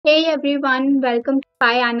Hey everyone, welcome to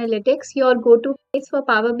Pianalytix, your go-to place for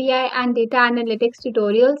Power BI and data analytics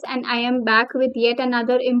tutorials, and I am back with yet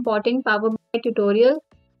another important Power BI tutorial.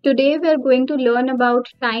 Today we are going to learn about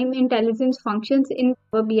time intelligence functions in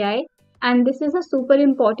Power BI, and this is a super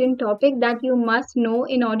important topic that you must know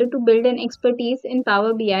in order to build an expertise in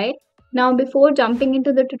Power BI. Now before jumping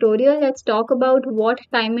into the tutorial, let's talk about what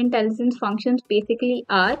time intelligence functions basically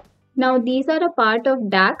are. Now, these are a part of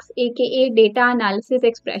DAX, aka data analysis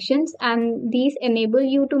expressions, and these enable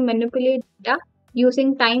you to manipulate data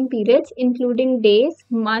using time periods, including days,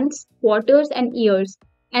 months, quarters, and years,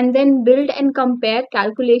 and then build and compare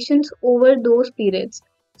calculations over those periods.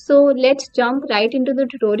 So, let's jump right into the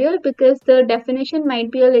tutorial because the definition might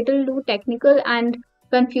be a little too technical and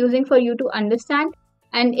confusing for you to understand.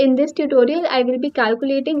 And in this tutorial, I will be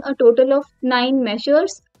calculating a total of 9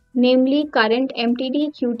 measures, namely current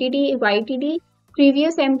MTD, QTD, YTD,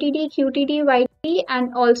 previous MTD, QTD, YTD,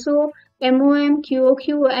 and also MOM,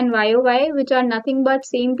 QOQ, and YOY, which are nothing but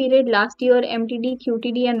same period last year MTD,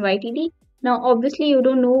 QTD, and YTD. Now, obviously, you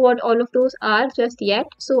don't know what all of those are just yet,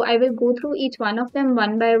 so I will go through each one of them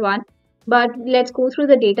one by one. But let's go through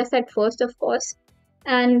the data set first, of course.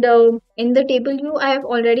 And in the table view, I have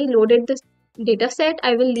already loaded this data set.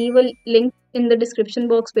 I will leave a link in the description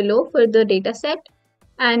box below for the data set.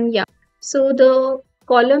 And yeah, so the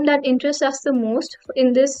column that interests us the most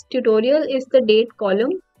in this tutorial is the date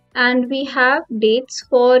column. And we have dates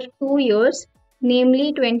for 2 years,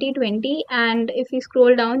 namely 2020. And if you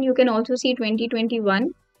scroll down, you can also see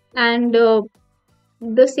 2021. And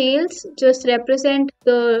the sales just represent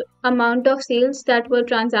the amount of sales that were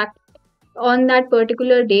transacted on that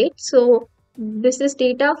particular date. So this is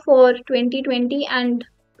data for 2020 and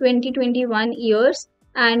 2021 years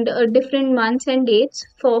and different months and dates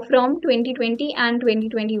for from 2020 and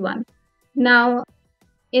 2021. Now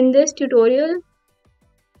in this tutorial,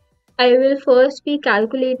 I will first be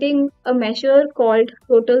calculating a measure called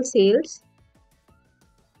total sales,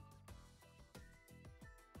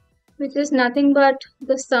 which is nothing but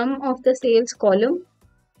the sum of the sales column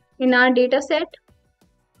in our data set.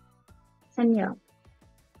 And yeah,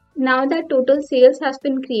 now that total sales has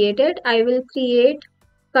been created, I will create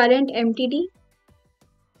current MTD.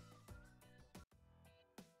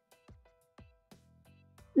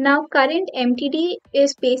 Now current MTD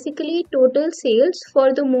is basically total sales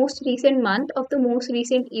for the most recent month of the most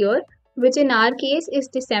recent year, which in our case is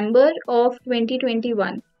December of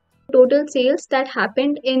 2021. Total sales that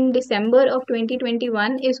happened in December of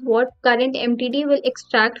 2021 is what current MTD will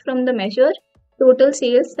extract from the measure total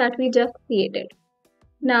sales that we just created.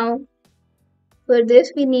 Now for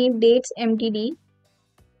this we need dates MTD,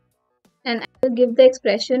 and I will give the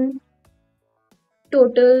expression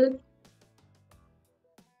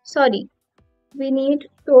we need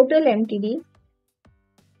total MTD.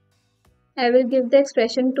 I will give the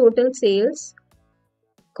expression total sales,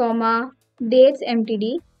 comma, dates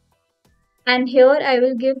MTD, and here I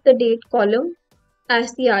will give the date column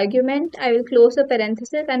as the argument. I will close the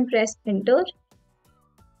parenthesis and press enter.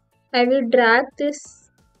 I will drag this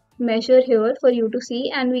measure here for you to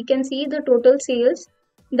see, and we can see the total sales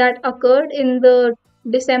that occurred in the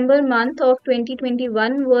December month of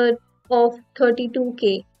 2021 were of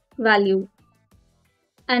 32k value.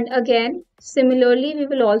 And again, similarly, we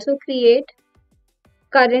will also create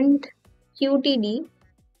current QTD,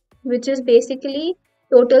 which is basically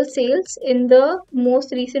total sales in the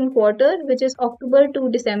most recent quarter, which is October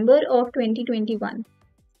to December of 2021.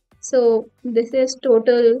 So this is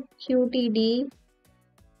total QTD,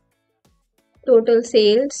 total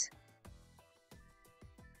sales,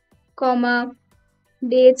 comma,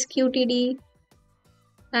 dates QTD,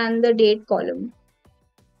 and the date column.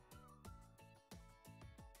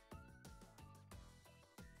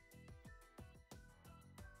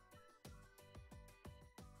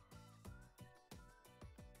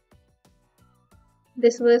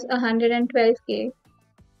 This was 112k.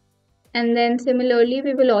 And then similarly,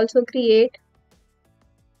 we will also create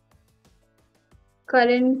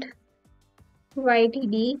current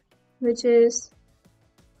YTD, which is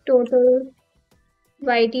total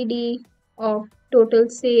YTD of total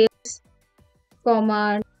sales,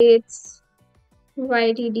 comma, dates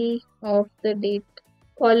YTD of the date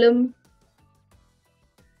column.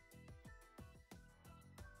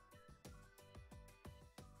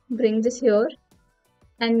 Bring this here,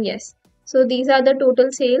 and yes, so these are the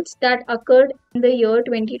total sales that occurred in the year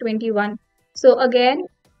 2021. So again,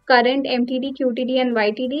 current MTD, QTD, and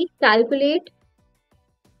YTD calculate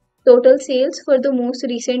total sales for the most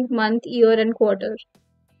recent month, year, and quarter.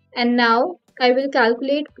 And now I will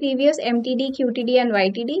calculate previous MTD, QTD, and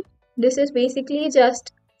YTD. This is basically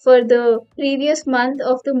just for the previous month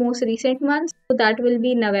of the most recent month. So that will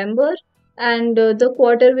be November, and the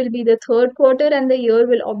quarter will be the third quarter, and the year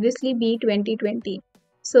will obviously be 2020.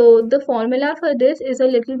 So the formula for this is a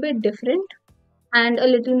little bit different and a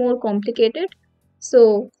little more complicated.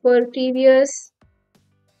 So for previous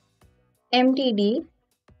MTD,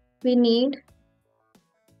 we need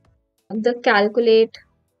the calculate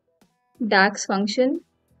DAX function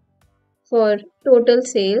for total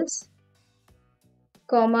sales,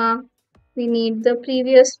 comma, we need the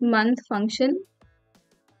previous month function,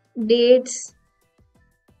 dates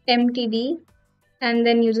MTD, and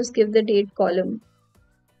then you just give the date column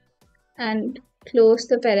and close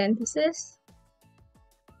the parenthesis,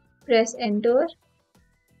 press enter,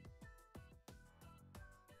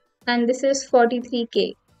 and this is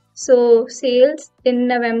 43K. So sales in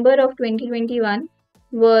November of 2021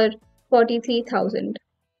 were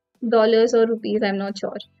 $43,000 or rupees, I'm not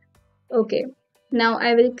sure. Okay, now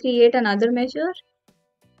I will create another measure.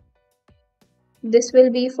 This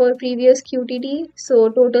will be for previous QTD, so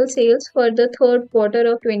total sales for the third quarter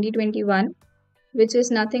of 2021, which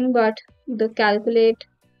is nothing but the calculate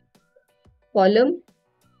column,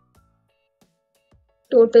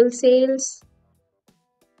 total sales,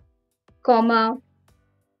 comma,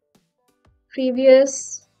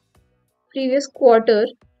 previous quarter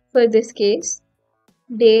for this case,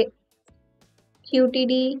 day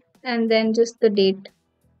QTD, and then just the date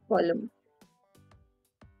column.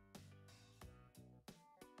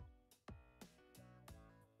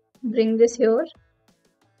 Bring this here.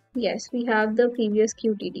 Yes, we have the previous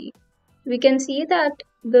QTD. We can see that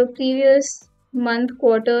the previous month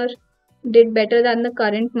quarter did better than the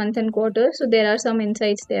current month and quarter, so there are some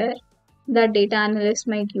insights there that data analysts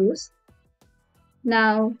might use.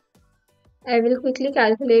 Now I will quickly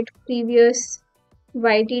calculate previous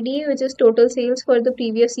YTD, which is total sales for the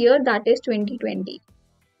previous year, that is 2020.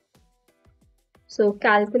 So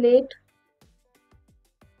calculate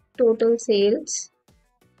total sales,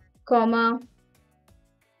 comma,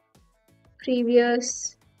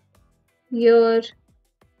 previous year,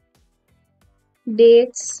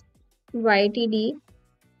 dates YTD,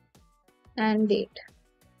 and date.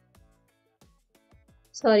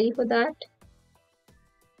 Sorry for that.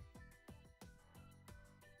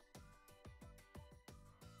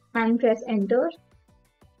 And press enter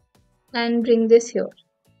and bring this here.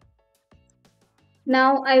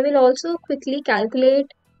 Now I will also quickly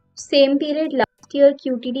calculate same period last year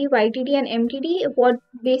QTD, YTD, and MTD. What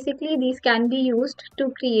basically these can be used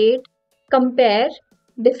to compare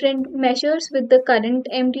different measures with the current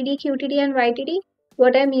MTD, QTD, and YTD.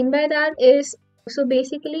 What I mean by that is, so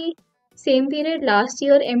basically same period last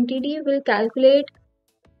year MTD will calculate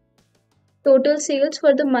total sales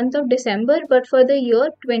for the month of December, but for the year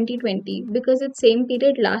 2020 because it's same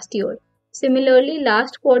period last year. Similarly,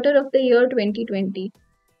 last quarter of the year 2020.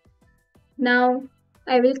 Now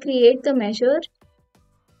I will create the measure.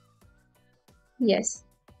 Yes.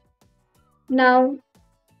 Now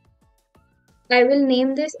I will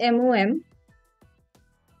name this MOM,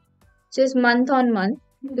 which is month on month,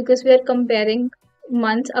 because we are comparing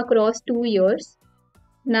months across 2 years.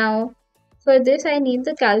 Now for this I need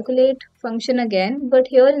the calculate function again, but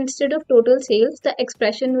here instead of total sales, the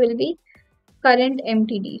expression will be current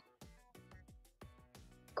MTD,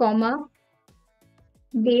 comma,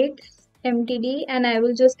 date MTD, and I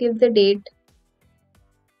will just give the date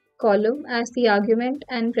column as the argument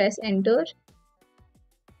and press enter.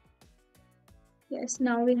 Yes,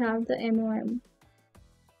 now we have the MOM,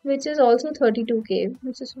 which is also 32K,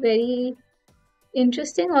 which is very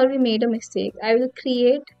interesting, or we made a mistake. I will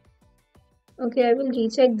create. Okay, I will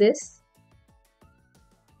recheck this.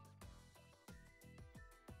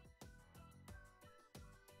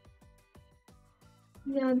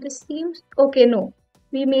 Yeah, this seems okay. No,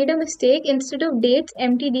 we made a mistake. Instead of dates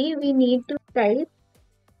MTD, we need to type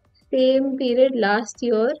same period last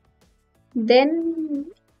year.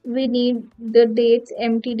 Then we need the dates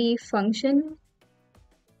MTD function,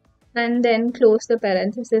 and then close the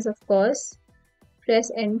parenthesis, of course.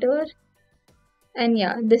 Press enter, and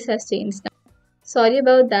yeah, this has changed now. Sorry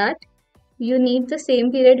about that. You need the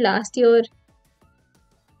same period last year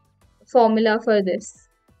formula for this.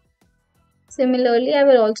 Similarly, I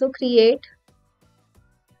will also create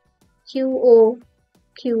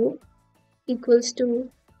QOQ equals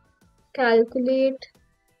to calculate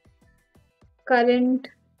current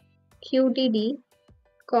QTD,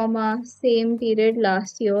 comma, same period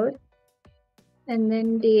last year, and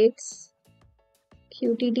then dates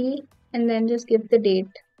QTD, and then just give the date.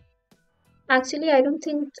 Actually, I don't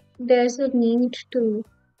think there's a need to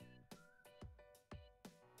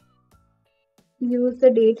use the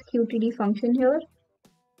date QTD function here.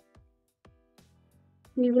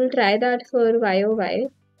 We will try that for YOY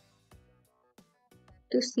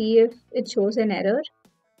to see if it shows an error,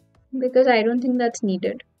 because I don't think that's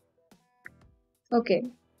needed. Okay,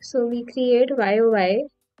 so we create YOY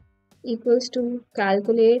equals to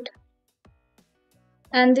calculate,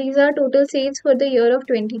 and these are total sales for the year of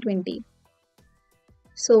 2020.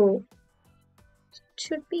 So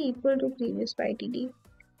should be equal to previous YTD.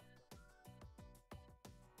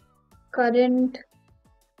 Current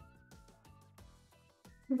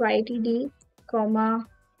YTD, comma,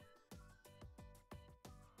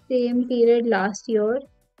 same period last year,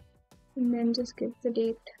 and then just give the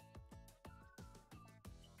date.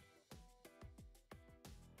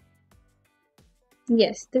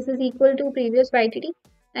 Yes, this is equal to previous YTD,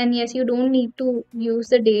 and yes, you don't need to use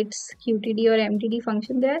the dates QTD or MTD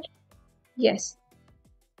function there. Yes,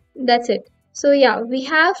 that's it. So yeah, we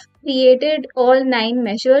have created all 9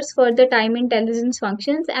 measures for the time intelligence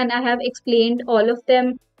functions, and I have explained all of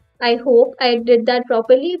them. I hope I did that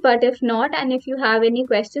properly, but if not, and if you have any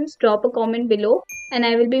questions, drop a comment below and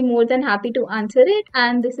I will be more than happy to answer it.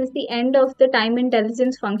 And this is the end of the time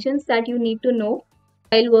intelligence functions that you need to know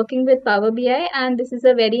while working with Power BI, and this is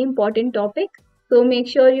a very important topic. So make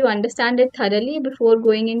sure you understand it thoroughly before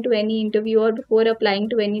going into any interview or before applying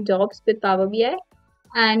to any jobs with Power BI.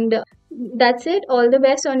 And that's it. All the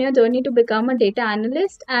best on your journey to become a data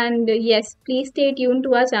analyst. And yes, please stay tuned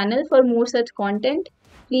to our channel for more such content.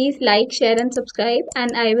 Please like, share, and subscribe.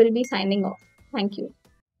 And I will be signing off. Thank you.